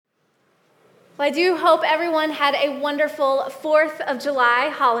Well, I do hope everyone had a wonderful 4th of July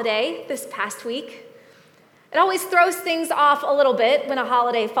holiday this past week. It always throws things off a little bit when a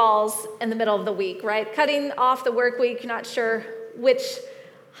holiday falls in the middle of the week, right? Cutting off the work week, you're not sure which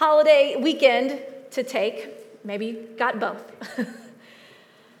holiday weekend to take. Maybe you got both.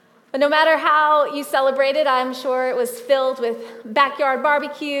 But no matter how you celebrated, I'm sure it was filled with backyard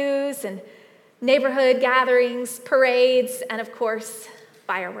barbecues and neighborhood gatherings, parades, and of course,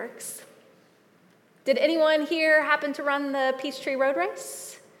 fireworks. Did anyone here happen to run the Peachtree Road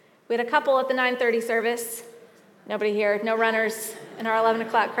Race? We had a couple at the 9:30 service. Nobody here, no runners in our 11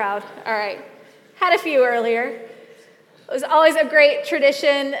 o'clock crowd. All right, had a few earlier. It was always a great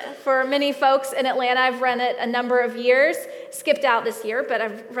tradition for many folks in Atlanta. I've run it a number of years, skipped out this year, but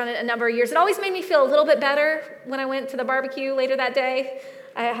I've run it a number of years. It always made me feel a little bit better when I went to the barbecue later that day.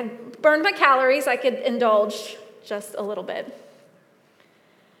 I had burned my calories. I could indulge just a little bit.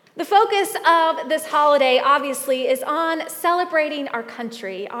 The focus of this holiday, obviously, is on celebrating our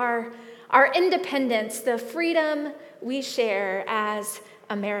country, our independence, the freedom we share as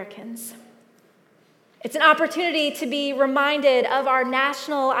Americans. It's an opportunity to be reminded of our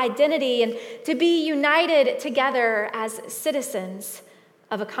national identity and to be united together as citizens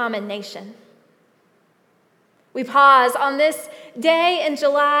of a common nation. We pause on this day in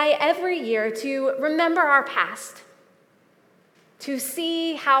July every year to remember our past, to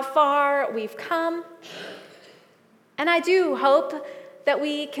see how far we've come. And I do hope that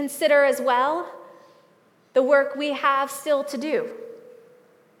we consider as well the work we have still to do,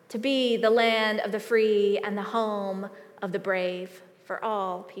 to be the land of the free and the home of the brave for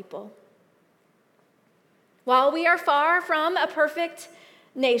all people. While we are far from a perfect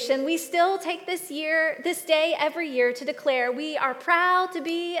nation, we still take this day every year to declare we are proud to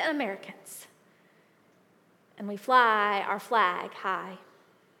be Americans. And we fly our flag high.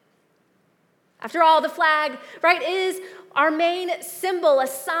 After all, the flag, right, is our main symbol, a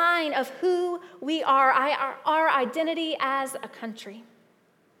sign of who we are, our identity as a country.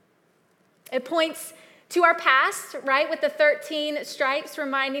 It points to our past, right, with the 13 stripes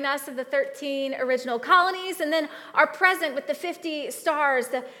reminding us of the 13 original colonies, and then our present with the 50 stars,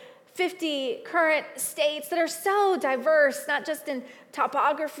 the 50 current states that are so diverse, not just in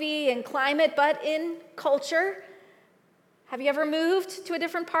topography and climate, but in culture. Have you ever moved to a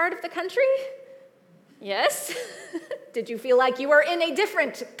different part of the country? Yes? Did you feel like you were in a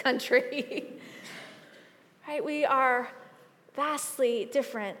different country? Right, we are vastly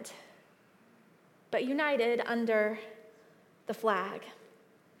different, but united under the flag.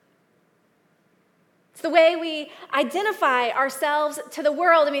 It's the way we identify ourselves to the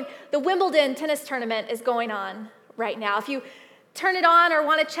world. I mean, the Wimbledon tennis tournament is going on right now. If you turn it on or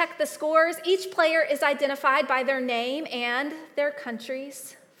want to check the scores, each player is identified by their name and their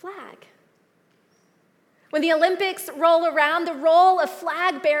country's flag. When the Olympics roll around, the role of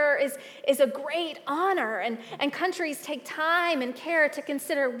flag bearer is a great honor, and countries take time and care to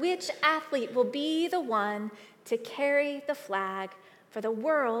consider which athlete will be the one to carry the flag for the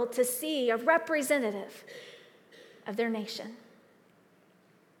world to see, a representative of their nation.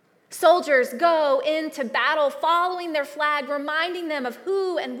 Soldiers go into battle following their flag, reminding them of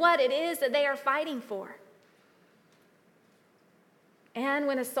who and what it is that they are fighting for. And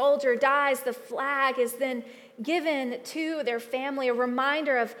when a soldier dies, the flag is then given to their family, a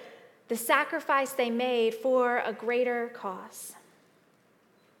reminder of the sacrifice they made for a greater cause.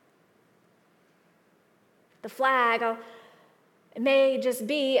 The flag, it may just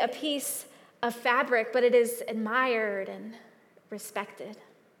be a piece of fabric, but it is admired and respected.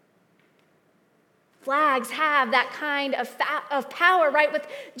 Flags have that kind of power, right? With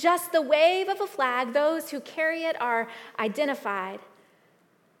just the wave of a flag, those who carry it are identified,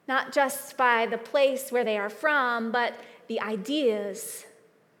 not just by the place where they are from, but the ideas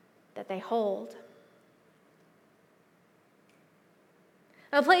that they hold.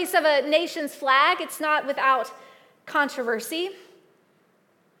 The place of a nation's flag, it's not without controversy,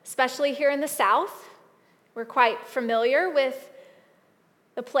 especially here in the South. We're quite familiar with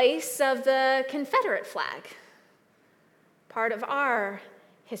the place of the Confederate flag, part of our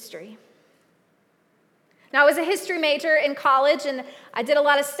history. Now, I was a history major in college, and I did a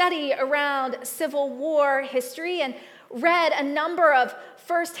lot of study around Civil War history and read a number of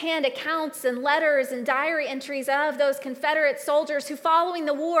firsthand accounts and letters and diary entries of those Confederate soldiers who, following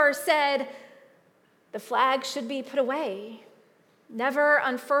the war, said the flag should be put away, never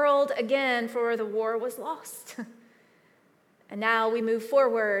unfurled again, for the war was lost. And now we move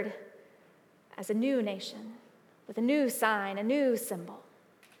forward as a new nation with a new sign, a new symbol.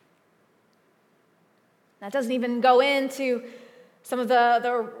 That doesn't even go into some of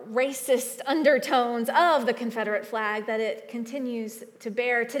the racist undertones of the Confederate flag that it continues to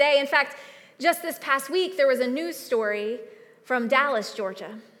bear today. In fact, just this past week, there was a news story from Dallas,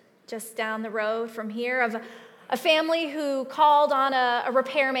 Georgia, just down the road from here, of a family who called on a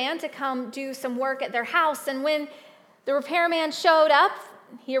repairman to come do some work at their house. And when the repairman showed up,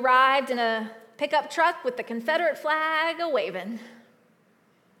 he arrived in a pickup truck with the Confederate flag a-waving.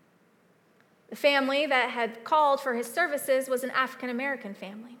 The family that had called for his services was an African-American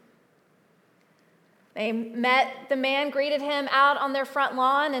family. They met the man, greeted him out on their front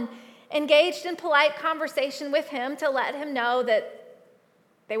lawn, and engaged in polite conversation with him to let him know that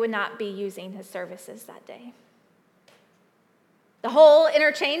they would not be using his services that day. The whole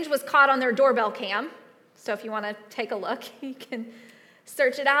interchange was caught on their doorbell cam, so if you want to take a look, you can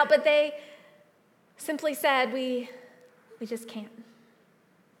search it out. But they simply said, we just can't.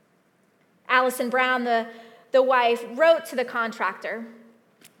 Allison Brown, the wife, wrote to the contractor.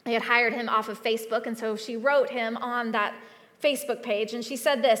 They had hired him off of Facebook, and so she wrote him on that Facebook page, and she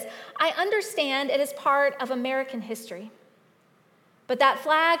said this: "I understand it is part of American history, but that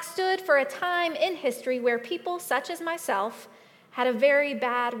flag stood for a time in history where people such as myself had a very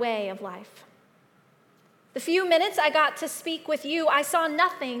bad way of life. The few minutes I got to speak with you, I saw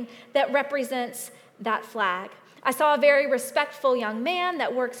nothing that represents that flag. I saw a very respectful young man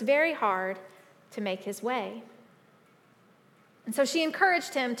that works very hard to make his way." And so she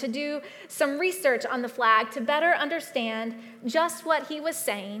encouraged him to do some research on the flag to better understand just what he was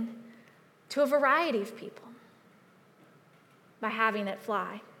saying to a variety of people by having it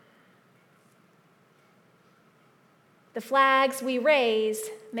fly. The flags we raise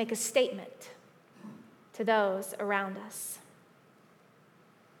make a statement to those around us.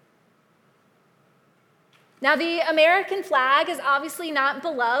 Now, the American flag is obviously not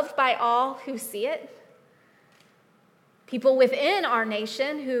beloved by all who see it. People within our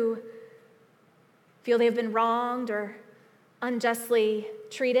nation who feel they've been wronged or unjustly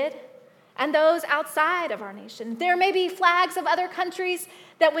treated, and those outside of our nation. There may be flags of other countries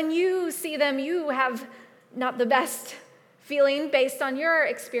that when you see them, you have not the best feeling based on your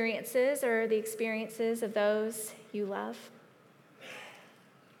experiences or the experiences of those you love.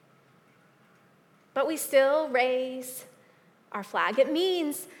 But we still raise our flag. It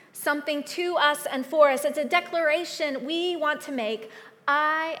means something to us and for us. It's a declaration we want to make.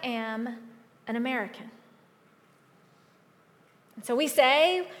 I am an American. And so we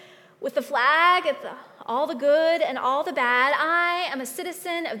say with the flag, all the good and all the bad, I am a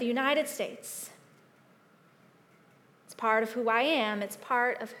citizen of the United States. It's part of who I am. It's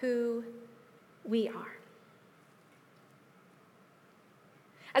part of who we are.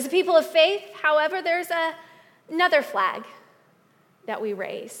 As a people of faith, however, there's another flag that we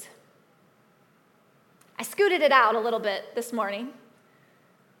raise. I scooted it out a little bit this morning,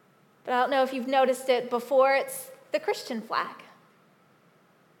 but I don't know if you've noticed it before. It's the Christian flag.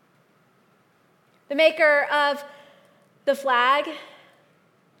 The maker of the flag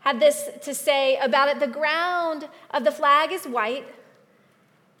had this to say about it: the ground of the flag is white,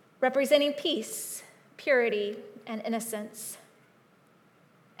 representing peace, purity, and innocence.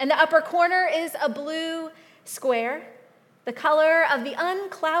 And the upper corner is a blue square, the color of the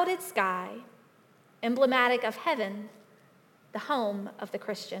unclouded sky, emblematic of heaven, the home of the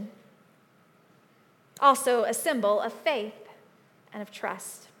Christian. Also a symbol of faith and of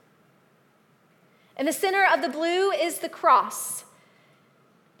trust. In the center of the blue is the cross,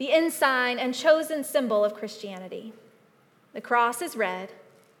 the ensign and chosen symbol of Christianity. The cross is red,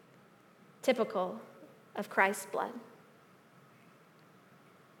 typical of Christ's blood.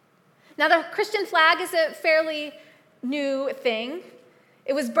 Now, the Christian flag is a fairly new thing.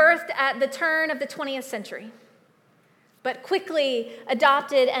 It was birthed at the turn of the 20th century, but quickly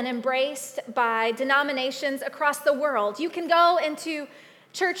adopted and embraced by denominations across the world. You can go into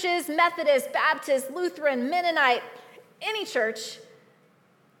churches, Methodist, Baptist, Lutheran, Mennonite, any church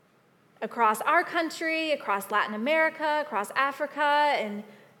across our country, across Latin America, across Africa, and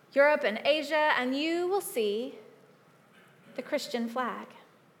Europe and Asia, and you will see the Christian flag.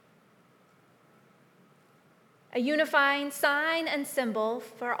 A unifying sign and symbol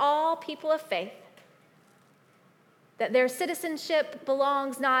for all people of faith that their citizenship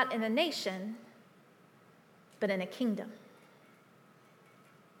belongs not in a nation, but in a kingdom.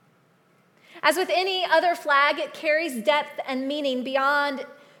 As with any other flag, it carries depth and meaning beyond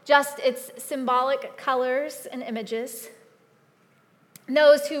just its symbolic colors and images.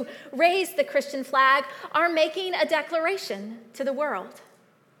 Those who raise the Christian flag are making a declaration to the world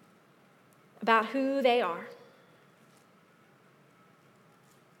about who they are.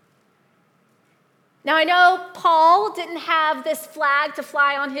 Now, I know Paul didn't have this flag to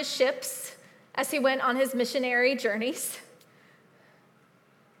fly on his ships as he went on his missionary journeys.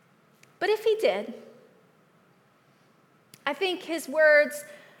 But if he did, I think his words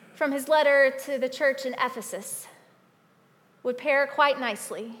from his letter to the church in Ephesus would pair quite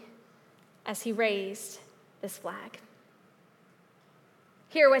nicely as he raised this flag.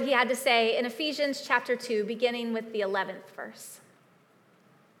 Hear what he had to say in Ephesians chapter 2, beginning with the 11th verse.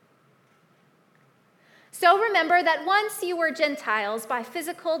 So remember that once you were Gentiles by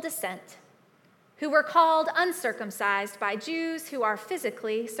physical descent, who were called uncircumcised by Jews who are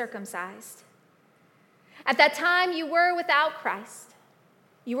physically circumcised. At that time you were without Christ.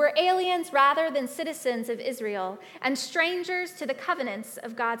 You were aliens rather than citizens of Israel and strangers to the covenants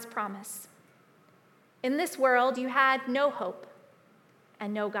of God's promise. In this world you had no hope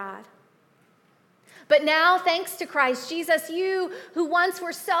and no God. But now, thanks to Christ Jesus, you who once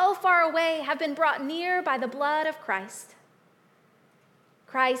were so far away have been brought near by the blood of Christ.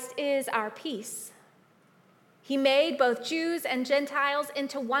 Christ is our peace. He made both Jews and Gentiles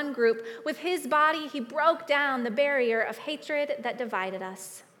into one group. With his body, he broke down the barrier of hatred that divided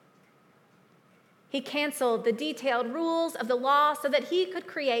us. He canceled the detailed rules of the law so that he could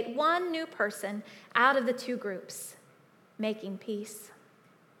create one new person out of the two groups, making peace.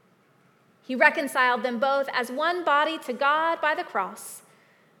 He reconciled them both as one body to God by the cross,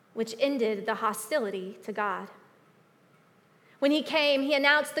 which ended the hostility to God. When he came, he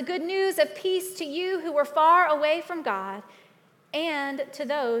announced the good news of peace to you who were far away from God and to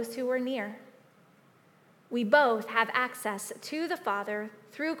those who were near. We both have access to the Father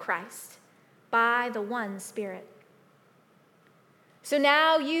through Christ by the one Spirit. So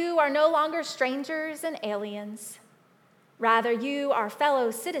now you are no longer strangers and aliens. Rather, you are fellow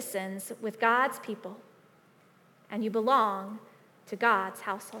citizens with God's people, and you belong to God's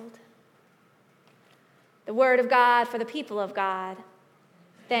household. The word of God for the people of God.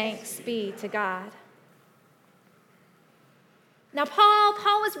 Thanks be to God. Now,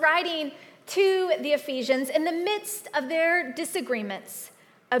 Paul was writing to the Ephesians in the midst of their disagreements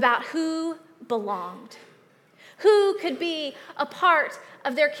about who belonged, who could be a part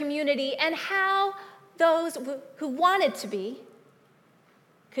of their community, and how those who wanted to be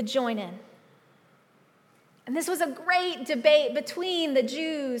could join in. And this was a great debate between the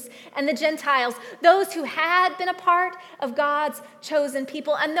Jews and the Gentiles, those who had been a part of God's chosen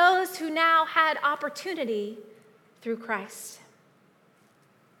people and those who now had opportunity through Christ.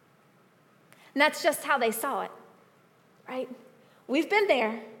 And that's just how they saw it, right? We've been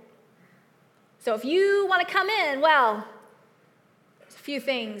there. So if you want to come in, well, there's a few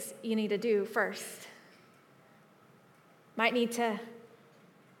things you need to do first. Might need to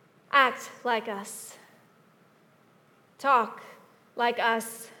act like us, talk like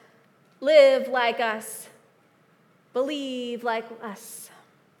us, live like us, believe like us.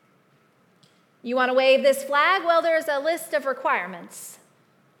 You want to wave this flag? Well, there's a list of requirements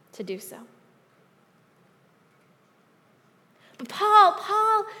to do so. But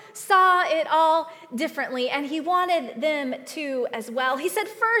Paul saw it all differently, and he wanted them to as well. He said,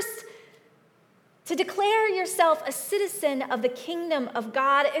 first, to declare yourself a citizen of the kingdom of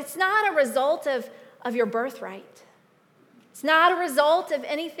God, it's not a result of your birthright. It's not a result of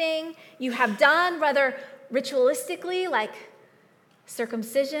anything you have done, whether ritualistically, like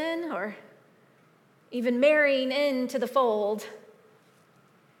circumcision, or even marrying into the fold.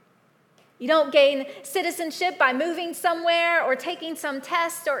 You don't gain citizenship by moving somewhere or taking some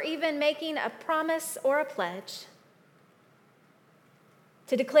test or even making a promise or a pledge.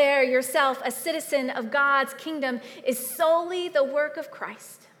 To declare yourself a citizen of God's kingdom is solely the work of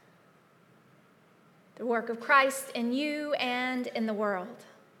Christ. The work of Christ in you and in the world.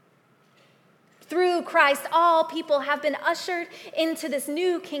 Through Christ, all people have been ushered into this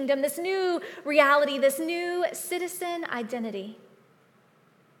new kingdom, this new reality, this new citizen identity.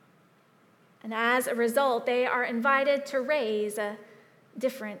 And as a result, they are invited to raise a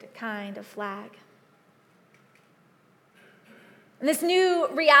different kind of flag. And this new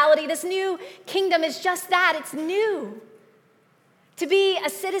reality, this new kingdom is just that, it's new. To be a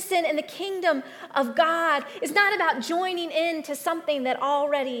citizen in the kingdom of God is not about joining into something that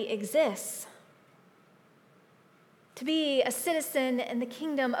already exists. To be a citizen in the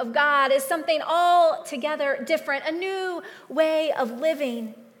kingdom of God is something altogether different, a new way of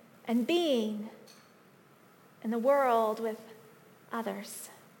living and being in the world with others.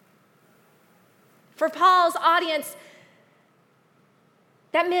 For Paul's audience,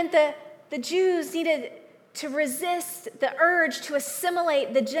 that meant the Jews needed to resist the urge to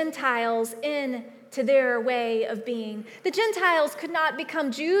assimilate the Gentiles in to their way of being. The Gentiles could not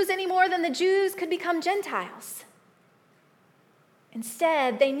become Jews any more than the Jews could become Gentiles.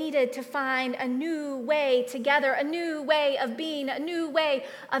 Instead, they needed to find a new way together, a new way of being, a new way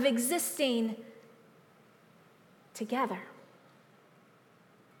of existing together.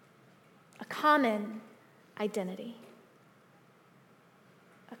 A common identity,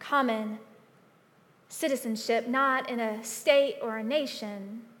 a common citizenship, not in a state or a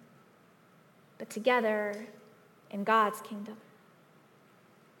nation, but together in God's kingdom.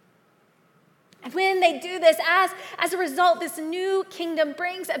 And when they do this, as a result, this new kingdom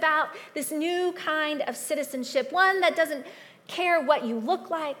brings about this new kind of citizenship, one that doesn't care what you look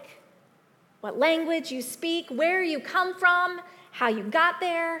like, what language you speak, where you come from, how you got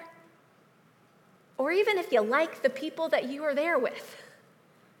there, or even if you like the people that you are there with.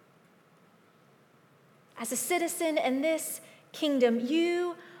 As a citizen in this kingdom,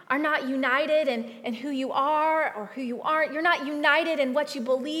 you are not united in who you are or who you aren't. You're not united in what you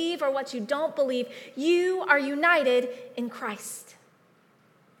believe or what you don't believe. You are united in Christ.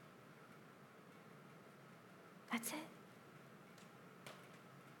 That's it.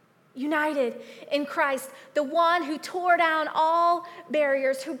 United in Christ, the one who tore down all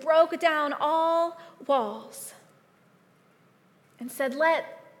barriers, who broke down all walls, and said,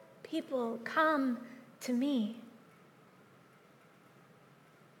 "Let people come to me."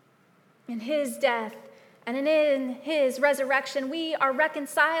 In his death and in his resurrection, we are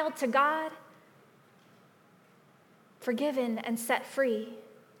reconciled to God, forgiven and set free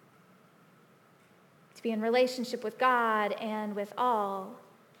to be in relationship with God and with all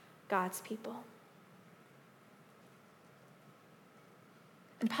God's people.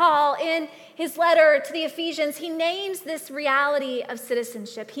 And Paul, in his letter to the Ephesians, he names this reality of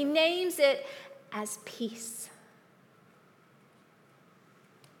citizenship. He names it as peace.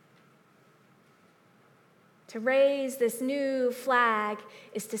 To raise this new flag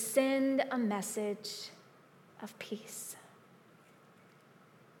is to send a message of peace.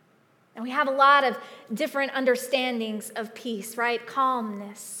 And we have a lot of different understandings of peace, right?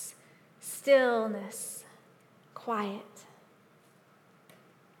 Calmness, stillness, quiet,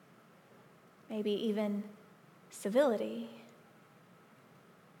 maybe even civility.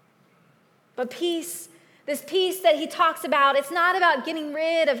 But peace, this peace that he talks about, it's not about getting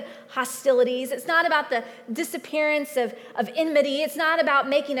rid of hostilities. It's not about the disappearance of enmity. It's not about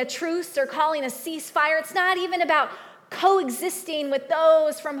making a truce or calling a ceasefire. It's not even about coexisting with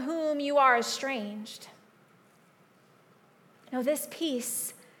those from whom you are estranged. No, this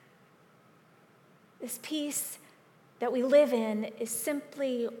peace that we live in is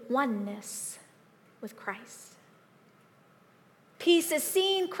simply oneness with Christ. Peace is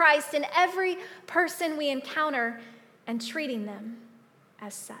seeing Christ in every person we encounter and treating them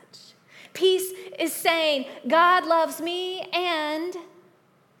as such. Peace is saying, God loves me and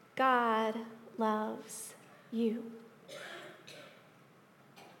God loves you.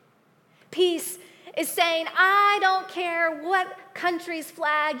 Peace is saying, I don't care what country's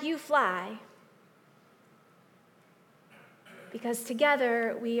flag you fly, because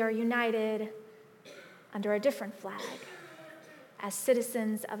together we are united under a different flag, as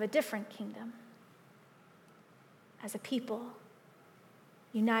citizens of a different kingdom, as a people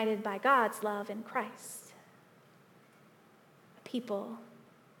united by God's love in Christ, a people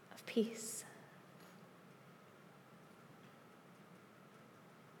of peace.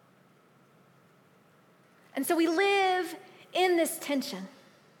 And so we live in this tension.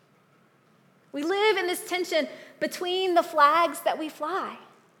 We live in this tension between the flags that we fly,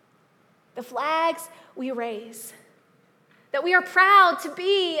 the flags we raise, that we are proud to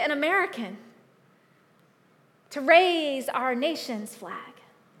be an American, to raise our nation's flag.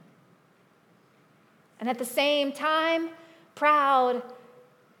 And at the same time, proud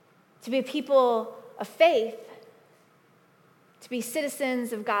to be a people of faith, to be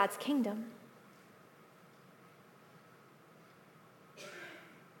citizens of God's kingdom.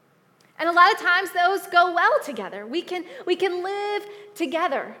 And a lot of times those go well together. We can live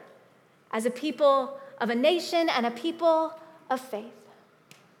together as a people of a nation and a people of faith.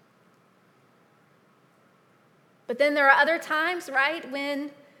 But then there are other times, right, when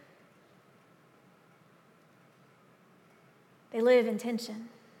they live in tension.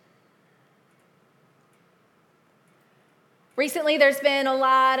 Recently, there's been a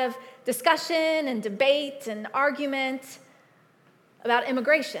lot of discussion and debate and argument about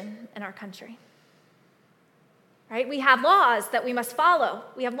immigration in our country. Right? We have laws that we must follow.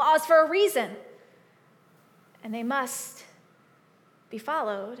 We have laws for a reason, and they must be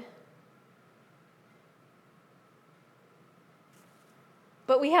followed.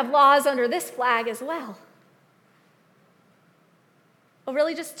 but we have laws under this flag as well. Well,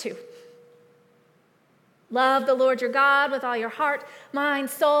 really just two. Love the Lord your God with all your heart, mind,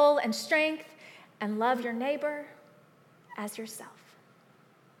 soul, and strength, and love your neighbor as yourself.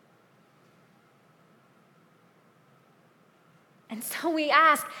 And so we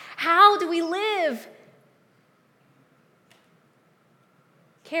ask, how do we live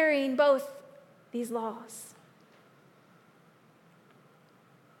carrying both these laws?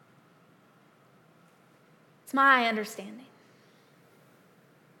 It's my understanding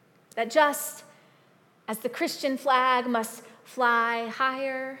that just as the Christian flag must fly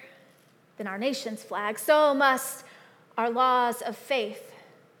higher than our nation's flag, so must our laws of faith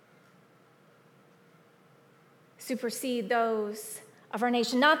supersede those of our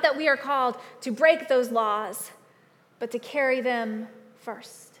nation. Not that we are called to break those laws, but to carry them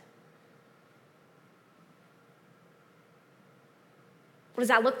first. What does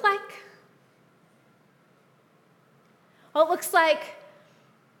that look like? Well, it looks like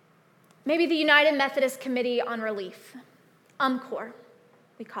maybe the United Methodist Committee on Relief, UMCOR,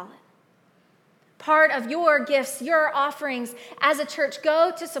 we call it. Part of your gifts, your offerings as a church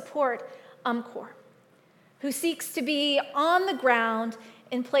go to support UMCOR, who seeks to be on the ground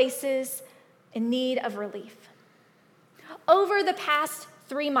in places in need of relief. Over the past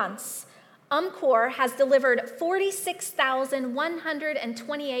 3 months, UMCOR has delivered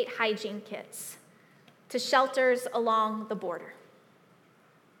 46,128 hygiene kits to shelters along the border.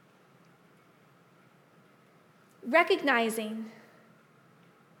 Recognizing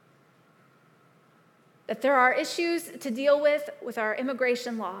that there are issues to deal with our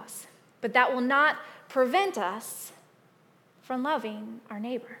immigration laws, but that will not prevent us from loving our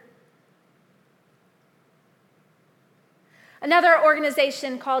neighbor. Another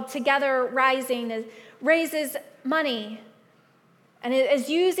organization called Together Rising raises money and is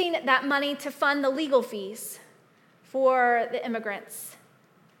using that money to fund the legal fees for the immigrants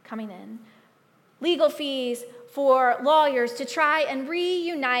coming in. Legal fees for lawyers to try and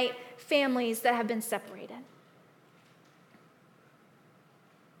reunite families that have been separated.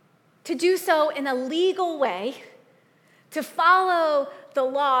 To do so in a legal way, to follow the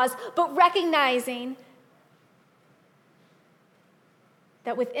laws, but recognizing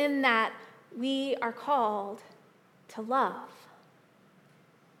that within that we are called to love.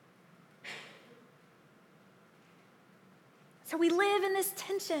 So we live in this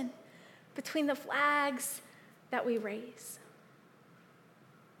tension between the flags that we raise.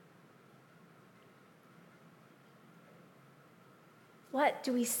 What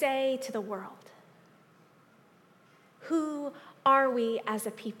do we say to the world? Who are we as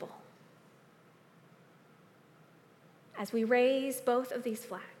a people? As we raise both of these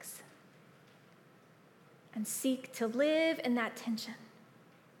flags and seek to live in that tension,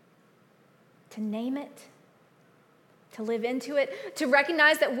 to name it, to live into it, to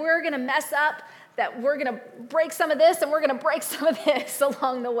recognize that we're going to mess up, that we're going to break some of this and we're going to break some of this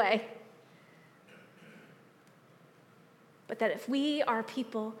along the way. But that if we are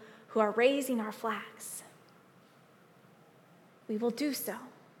people who are raising our flags, we will do so,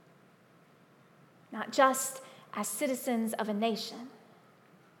 not just as citizens of a nation,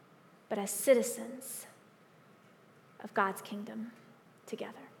 but as citizens of God's kingdom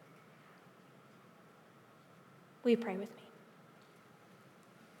together. Will you pray with me?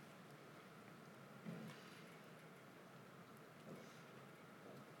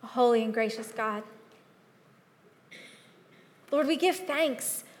 Holy and gracious God, Lord, we give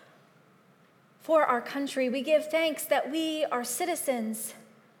thanks for our country. We give thanks that we are citizens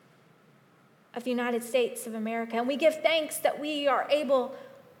of the United States of America, and we give thanks that we are able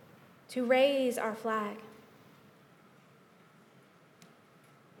to raise our flag.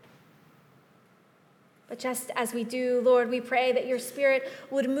 But just as we do, Lord, we pray that your Spirit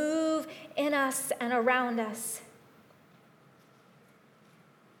would move in us and around us,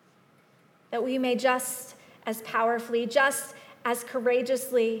 that we may just as powerfully, just as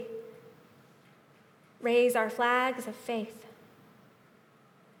courageously raise our flags of faith.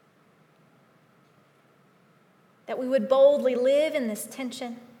 That we would boldly live in this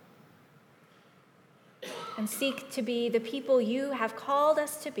tension and seek to be the people you have called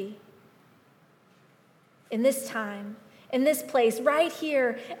us to be in this time, in this place, right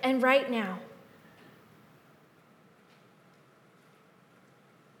here and right now.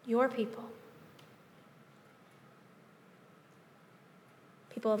 Your people.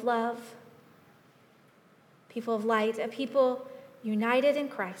 People of love, people of light, a people united in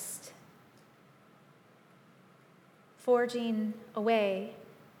Christ, forging a way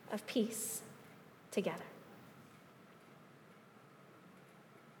of peace together.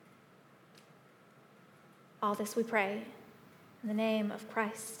 All this we pray in the name of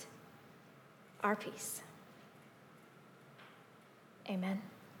Christ, our peace. Amen.